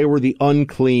unwashed, they were the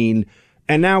unclean,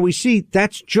 and now we see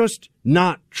that's just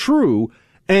not true.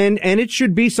 And it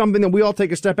should be something that we all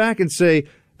take a step back and say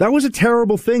that was a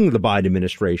terrible thing the Biden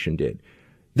administration did.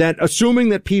 That assuming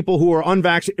that people who are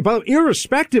unvaccinated, but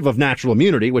irrespective of natural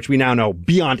immunity, which we now know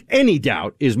beyond any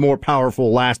doubt is more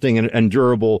powerful, lasting, and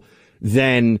durable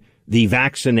than the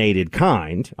vaccinated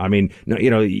kind. I mean,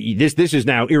 this is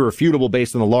now irrefutable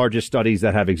based on the largest studies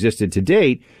that have existed to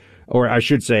date, or I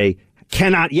should say,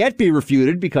 cannot yet be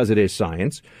refuted because it is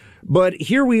science. But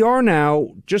here we are now,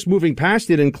 just moving past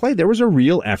it. And Clay, there was a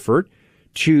real effort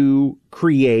to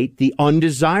create the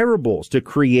undesirables, to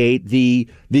create the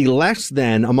less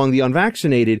than among the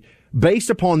unvaccinated based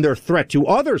upon their threat to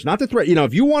others, not the threat.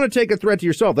 If you want to take a threat to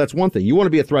yourself, that's one thing. You want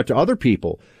to be a threat to other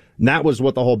people. And that was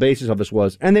what the whole basis of this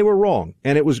was. And they were wrong.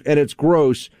 And it's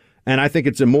gross. And I think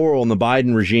it's immoral, and the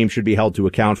Biden regime should be held to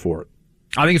account for it.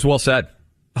 I think it's well said.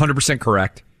 100%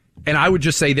 correct. And I would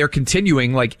just say they're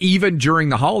continuing, like even during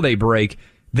the holiday break,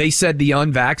 they said the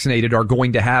unvaccinated are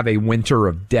going to have a winter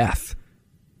of death.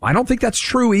 I don't think that's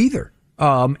true either.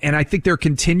 And I think they're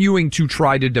continuing to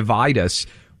try to divide us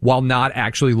while not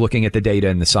actually looking at the data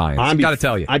and the science. I've got to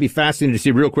tell you. I'd be fascinated to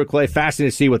see, real quick, Clay,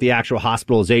 fascinated to see what the actual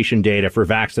hospitalization data for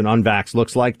vax and unvax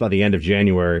looks like by the end of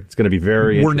January. It's going to be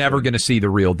very interesting. We're never going to see the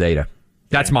real data.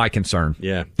 That's my concern.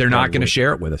 Yeah. They're not going to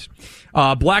share it with us.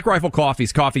 Black Rifle Coffee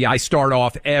is coffee I start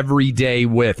off every day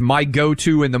with. My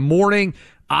go-to in the morning.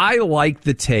 I like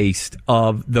the taste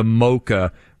of the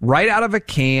mocha right out of a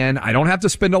can. I don't have to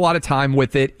spend a lot of time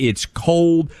with it. It's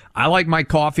cold. I like my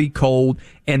coffee cold,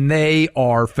 and they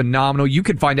are phenomenal. You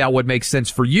can find out what makes sense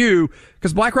for you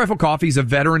because Black Rifle Coffee is a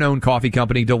veteran-owned coffee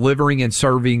company delivering and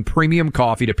serving premium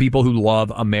coffee to people who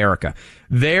love America.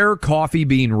 Their coffee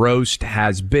bean roast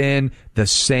has been the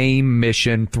same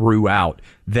mission throughout.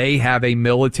 They have a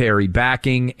military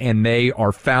backing, and they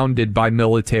are founded by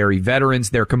military veterans.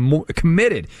 They're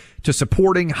committed to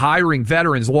supporting, hiring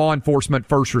veterans, law enforcement,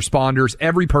 first responders.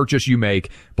 Every purchase you make,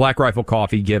 Black Rifle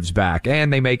Coffee gives back.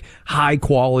 And they make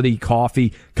high-quality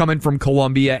coffee coming from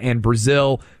Colombia and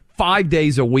Brazil. 5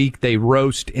 days a week, they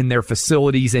roast in their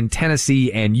facilities in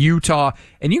Tennessee and Utah.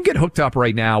 And you can get hooked up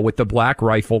right now with the Black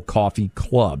Rifle Coffee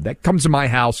Club. That comes to my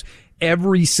house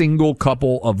every single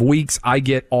couple of weeks. I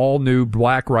get all new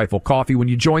Black Rifle coffee. When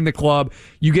you join the club,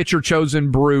 you get your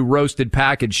chosen brew roasted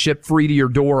package shipped free to your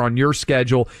door on your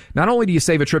schedule. Not only do you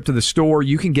save a trip to the store,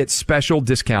 you can get special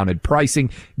discounted pricing,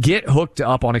 get hooked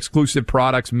up on exclusive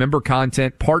products, member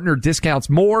content, partner discounts,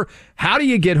 more. How do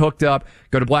you get hooked up?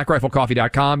 Go to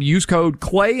blackriflecoffee.com. Use code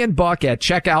Clay and Buck at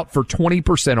checkout for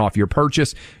 20% off your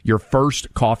purchase. Your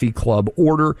first coffee club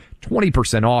order,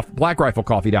 20% off.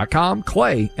 blackriflecoffee.com.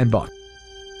 Clay and Buck.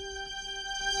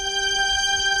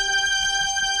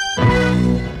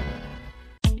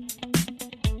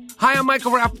 Hi, I'm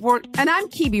Michael Rappaport. And I'm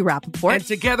Kibi Rappaport. And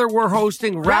together we're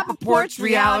hosting Rappaport's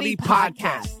Reality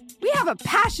Podcast. We have a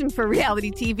passion for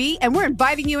reality TV, and we're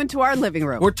inviting you into our living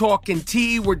room. We're talking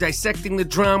tea, we're dissecting the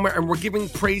drama, and we're giving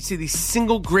praise to the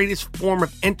single greatest form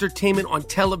of entertainment on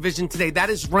television today. That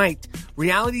is right.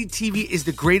 Reality TV is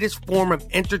the greatest form of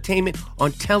entertainment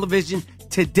on television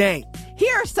today.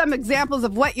 Here are some examples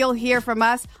of what you'll hear from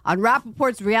us on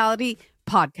Rappaport's Reality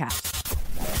Podcast.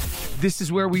 This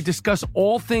is where we discuss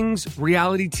all things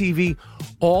reality TV,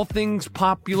 all things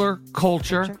popular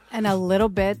culture. And a little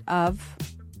bit of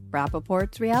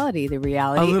Rappaport's reality, the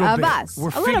reality of bit. us.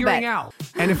 We're figuring out.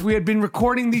 And if we had been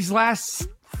recording these last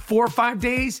 4 or 5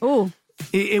 days,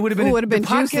 it would have been, the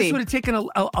podcast juicy. would have taken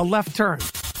a left turn.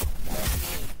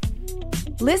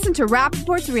 Listen to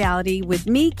Rappaport's Reality with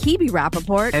me, Kibi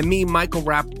Rappaport. And me, Michael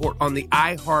Rappaport, on the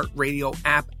iHeartRadio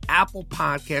app, Apple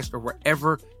Podcast, or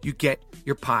wherever you get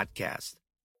your podcast.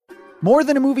 More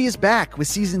Than a Movie is back with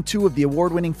season 2 of the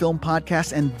award-winning film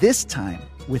podcast, and this time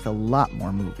with a lot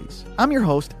more movies. I'm your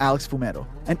host, Alex Fumero,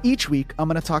 and each week I'm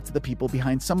going to talk to the people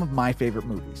behind some of my favorite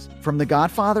movies. From The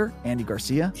Godfather, Andy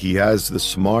Garcia. He has the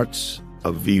smarts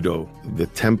of Vito, the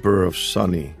temper of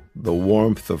Sonny, the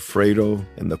warmth of Fredo,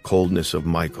 and the coldness of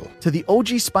Michael. To the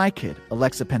OG Spy Kid,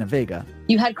 Alexa Penavega.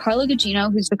 You had Carla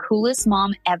Gugino, who's the coolest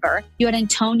mom ever. You had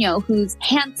Antonio, who's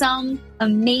handsome,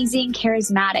 amazing,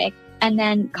 charismatic. And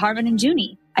then Carmen and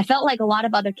Junie. I felt like a lot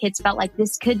of other kids felt like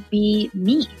this could be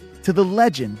me. To the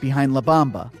legend behind La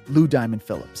Bamba, Lou Diamond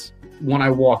Phillips. When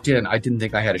I walked in, I didn't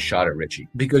think I had a shot at Richie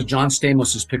because John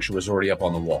Stamos' picture was already up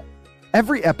on the wall.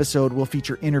 Every episode will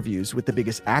feature interviews with the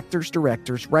biggest actors,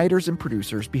 directors, writers, and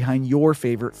producers behind your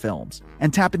favorite films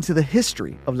and tap into the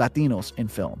history of Latinos in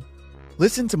film.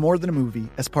 Listen to More Than a Movie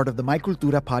as part of the My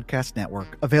Cultura Podcast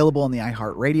Network, available on the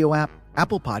iHeartRadio app,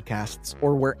 Apple Podcasts,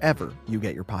 or wherever you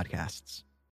get your podcasts.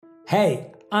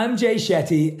 Hey, I'm Jay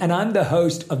Shetty, and I'm the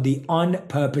host of the On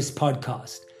Purpose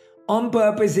podcast. On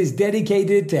Purpose is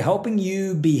dedicated to helping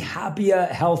you be happier,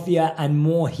 healthier, and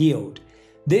more healed.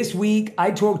 This week,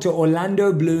 I talked to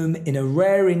Orlando Bloom in a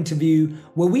rare interview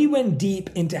where we went deep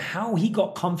into how he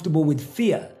got comfortable with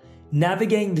fear,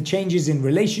 navigating the changes in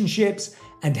relationships,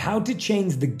 and how to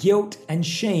change the guilt and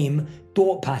shame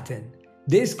thought pattern.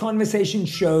 This conversation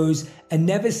shows a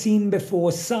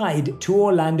never-seen-before side to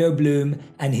Orlando Bloom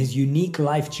and his unique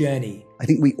life journey. I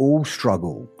think we all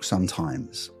struggle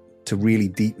sometimes to really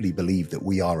deeply believe that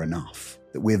we are enough,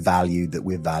 that we're valued, that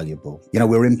we're valuable. You know,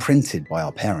 we're imprinted by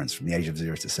our parents from the age of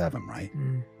 0 to 7, right?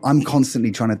 I'm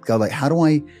constantly trying to go like, how do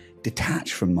I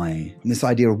detach from this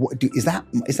idea of is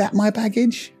that my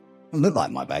baggage? It doesn't look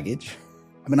like my baggage.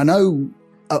 I mean, I know,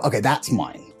 okay, that's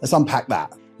mine. Let's unpack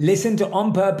that. Listen to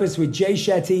On Purpose with Jay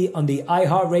Shetty on the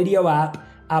iHeartRadio app,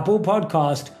 Apple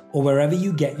Podcast, or wherever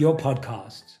you get your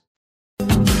podcasts.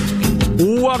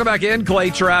 Welcome back in, Clay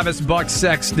Travis, Buck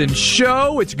Sexton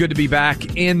Show. It's good to be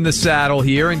back in the saddle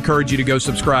here. Encourage you to go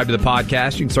subscribe to the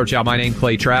podcast. You can search out my name,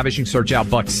 Clay Travis. You can search out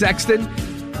Buck Sexton.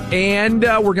 And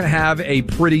we're going to have a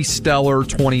pretty stellar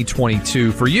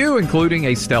 2022 for you, including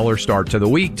a stellar start to the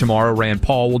week. Tomorrow, Rand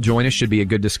Paul will join us. Should be a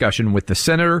good discussion with the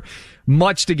senator.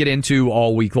 Much to get into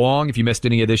all week long. If you missed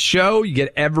any of this show, you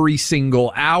get every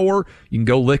single hour. You can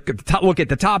go look at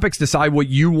the topics, decide what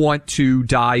you want to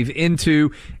dive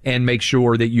into, and make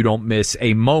sure that you don't miss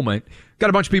a moment. Got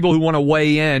a bunch of people who want to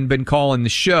weigh in, been calling the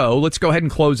show. Let's go ahead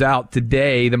and close out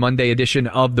today, the Monday edition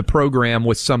of the program,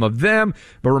 with some of them.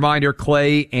 But reminder,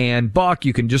 Clay and Buck,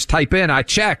 you can just type in, I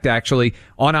checked actually,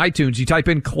 on iTunes, you type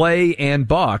in Clay and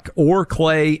Buck or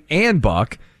Clay and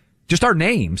Buck, just our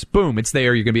names. Boom, it's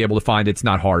there. You're going to be able to find it. It's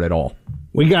not hard at all.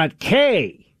 We got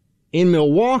Kay in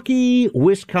Milwaukee,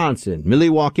 Wisconsin.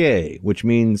 Milwaukee, which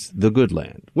means the good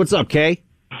land. What's up, Kay?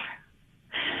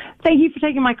 Thank you for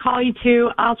taking my call, you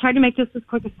two. I'll try to make this as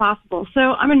quick as possible. So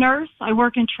I'm a nurse. I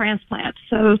work in transplant.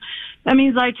 So that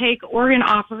means I take organ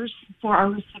offers for our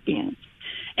recipients.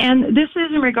 And this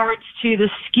is in regards to the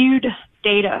skewed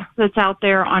data that's out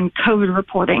there on COVID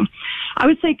reporting. I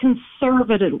would say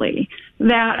conservatively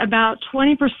that about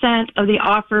 20% of the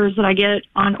offers that I get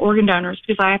on organ donors,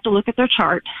 because I have to look at their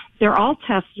chart, they're all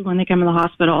tested when they come to the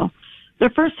hospital.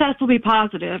 Their first test will be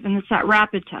positive, and it's that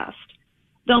rapid test.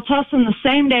 They'll test them the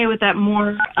same day with that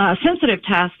more sensitive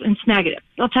test, and it's negative.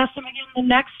 They'll test them again the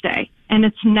next day, and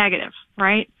it's negative,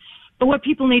 right? But what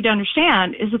people need to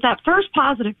understand is that first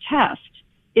positive test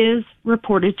is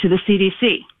reported to the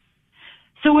CDC.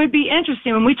 So it would be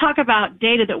interesting when we talk about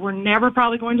data that we're never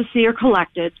probably going to see or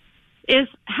collected is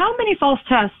how many false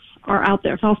tests are out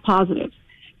there, false positives.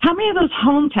 How many of those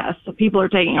home tests that people are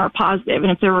taking are positive,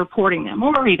 and if they're reporting them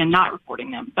or even not reporting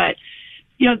them. But,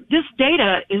 this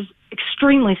data is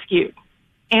extremely skewed,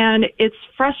 and it's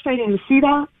frustrating to see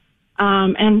that.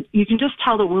 And you can just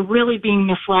tell that we're really being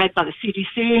misled by the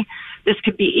CDC. This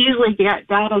could be easily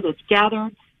data that's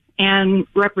gathered and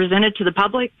represented to the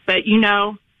public, but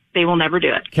they will never do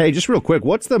it. Okay, just real quick,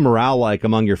 what's the morale like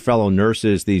among your fellow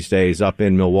nurses these days up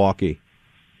in Milwaukee?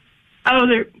 Oh,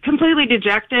 they're completely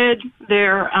dejected.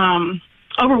 They're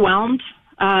overwhelmed.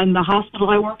 In the hospital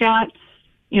I work at,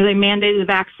 they mandated the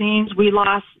vaccines. We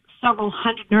lost several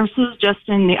hundred nurses just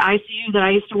in the ICU that I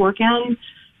used to work in.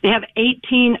 They have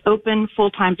 18 open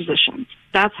full-time positions.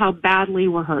 That's how badly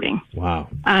we're hurting. Wow.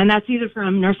 And that's either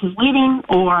from nurses leaving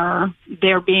or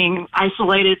they're being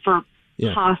isolated for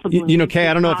possibly. Kay,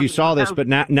 I don't know if you saw this, but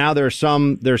now there's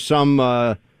some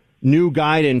new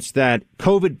guidance that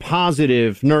COVID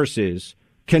positive nurses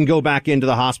can go back into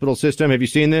the hospital system. Have you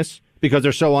seen this? Because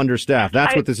they're so understaffed.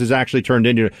 That's what this has actually turned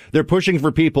into. They're pushing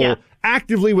for people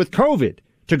actively with COVID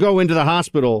to go into the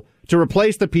hospital to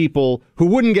replace the people who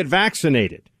wouldn't get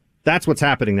vaccinated. That's what's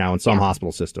happening now in some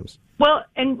hospital systems. Well,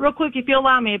 and real quick, if you'll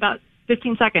allow me about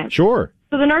 15 seconds. Sure.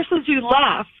 So the nurses who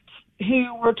left,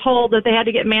 who were told that they had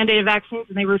to get mandated vaccines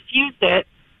and they refused it,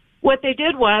 what they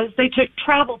did was they took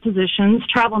travel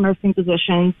nursing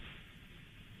positions.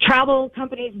 Travel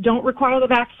companies don't require the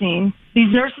vaccine.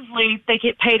 These nurses leave. They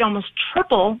get paid almost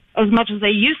triple as much as they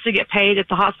used to get paid at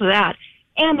the hospital at.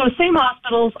 And those same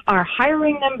hospitals are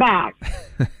hiring them back,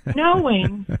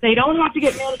 knowing they don't have to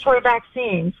get mandatory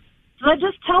vaccines. So that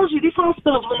just tells you, these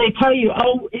hospitals, when they tell you,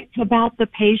 it's about the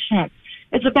patient,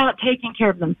 it's about taking care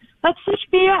of them, that's such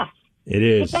BS. It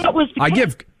is. If that was the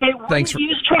case, they wouldn't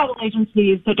use travel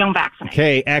agencies that don't vaccinate.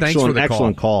 Okay,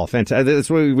 excellent call. Fantastic. That's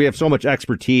why we have so much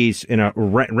expertise in a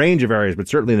range of areas, but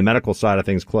certainly the medical side of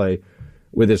things, Clay,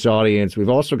 with this audience. We've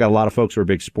also got a lot of folks who are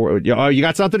big sport. Oh, you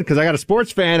got something? Because I got a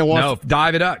sports fan who wants. No,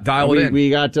 dive it up. Dial it in. We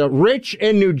got Rich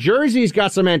in New Jersey. He's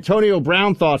got some Antonio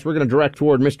Brown thoughts. We're going to direct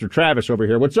toward Mr. Travis over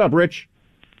here. What's up, Rich?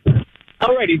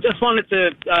 Alrighty, just wanted to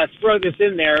throw this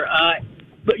in there.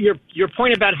 But your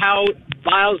point about how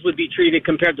Biles would be treated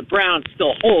compared to Brown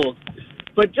still holds.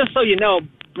 But just so you know,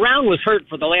 Brown was hurt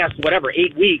for the last,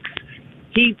 8 weeks.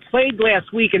 He played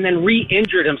last week and then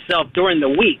re-injured himself during the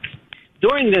week.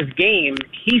 During this game,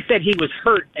 he said he was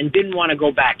hurt and didn't want to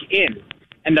go back in.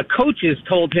 And the coaches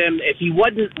told him if he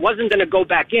wasn't going to go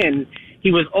back in, he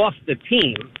was off the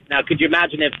team. Now, could you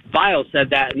imagine if Biles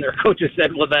said that and their coaches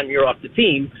said, well, then you're off the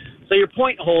team? So your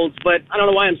point holds, but I don't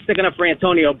know why I'm sticking up for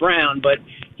Antonio Brown, but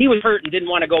he was hurt and didn't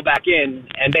want to go back in,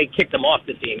 and they kicked him off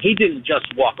the team. He didn't just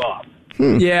walk off.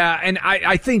 Yeah, and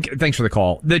I think, thanks for the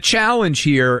call. The challenge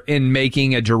here in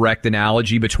making a direct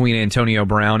analogy between Antonio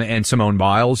Brown and Simone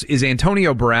Biles is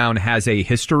Antonio Brown has a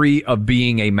history of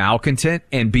being a malcontent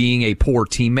and being a poor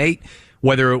teammate,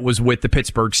 whether it was with the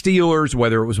Pittsburgh Steelers,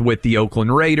 whether it was with the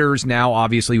Oakland Raiders, now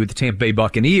obviously with the Tampa Bay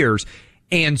Buccaneers.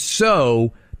 And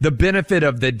so the benefit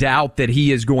of the doubt that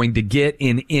he is going to get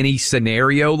in any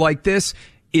scenario like this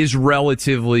is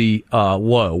relatively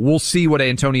low. We'll see what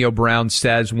Antonio Brown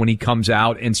says when he comes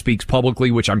out and speaks publicly,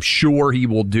 which I'm sure he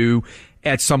will do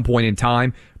at some point in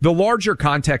time. The larger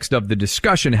context of the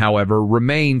discussion, however,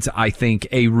 remains, I think,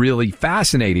 a really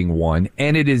fascinating one,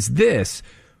 and it is this.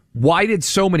 Why did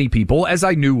so many people, as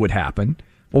I knew would happen,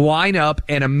 line up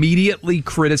and immediately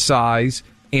criticize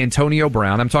Antonio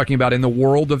Brown? I'm talking about in the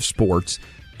world of sports,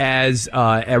 as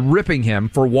ripping him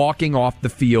for walking off the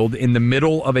field in the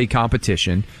middle of a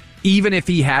competition, even if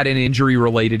he had an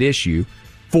injury-related issue,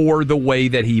 for the way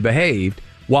that he behaved,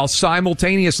 while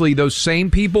simultaneously those same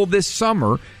people this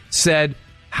summer said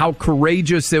how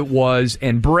courageous it was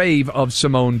and brave of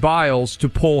Simone Biles to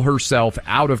pull herself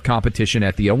out of competition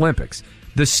at the Olympics.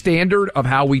 The standard of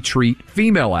how we treat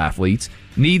female athletes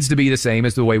needs to be the same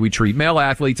as the way we treat male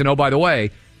athletes. And oh, by the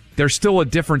way, there's still a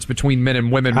difference between men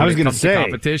and women when it comes to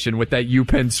competition with that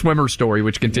UPenn swimmer story,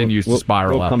 which continues to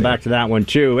spiral We'll out come there. Back to that one,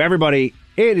 too. Everybody,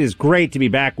 it is great to be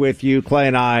back with you. Clay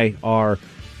and I are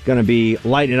going to be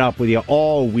lighting it up with you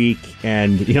all week.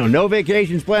 And, no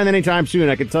vacations planned anytime soon.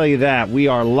 I can tell you that. We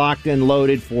are locked and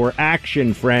loaded for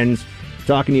action, friends.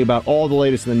 Talking to you about all the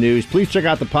latest in the news. Please check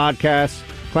out the podcast.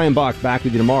 Clay and Buck back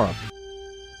with you tomorrow.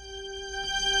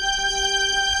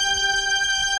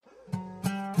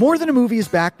 More Than a Movie is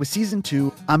back with Season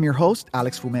 2. I'm your host,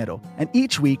 Alex Fumero. And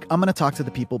each week, I'm going to talk to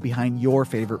the people behind your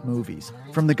favorite movies.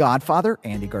 From The Godfather,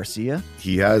 Andy Garcia.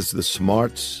 He has the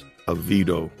smarts of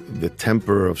Vito, the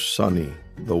temper of Sonny,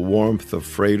 the warmth of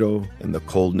Fredo, and the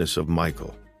coldness of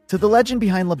Michael. To the legend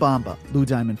behind La Bamba, Lou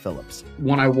Diamond Phillips.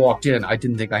 When I walked in, I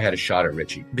didn't think I had a shot at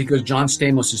Richie because John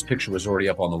Stamos' picture was already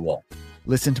up on the wall.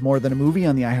 Listen to More Than a Movie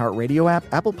on the iHeartRadio app,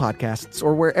 Apple Podcasts,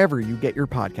 or wherever you get your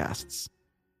podcasts.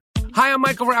 Hi, I'm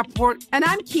Michael Rappaport. And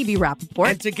I'm Kibi Rappaport.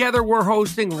 And together we're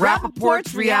hosting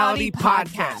Rappaport's Reality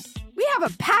Podcast. We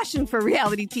have a passion for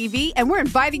reality TV, and we're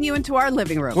inviting you into our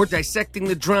living room. We're dissecting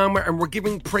the drama, and we're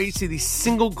giving praise to the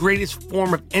single greatest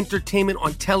form of entertainment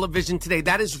on television today.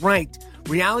 That is right.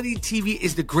 Reality TV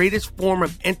is the greatest form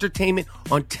of entertainment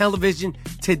on television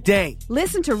today.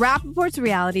 Listen to Rappaport's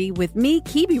Reality with me,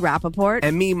 Kibi Rappaport.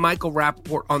 And me, Michael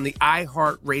Rappaport, on the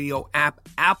iHeartRadio app,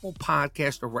 Apple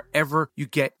Podcast, or wherever you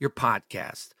get your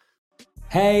podcast.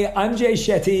 Hey, I'm Jay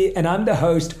Shetty, and I'm the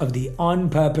host of the On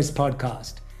Purpose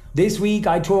podcast. This week,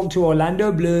 I talked to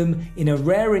Orlando Bloom in a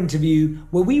rare interview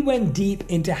where we went deep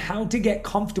into how to get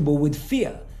comfortable with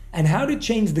fear and how to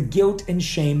change the guilt and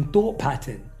shame thought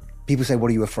pattern. People say, what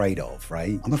are you afraid of,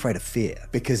 right? I'm afraid of fear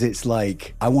because it's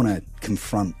like I want to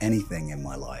confront anything in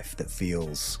my life that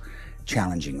feels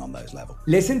challenging on those levels.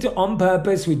 Listen to On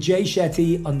Purpose with Jay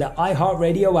Shetty on the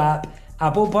iHeartRadio app,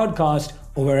 Apple Podcast,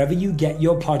 or wherever you get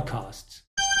your podcasts.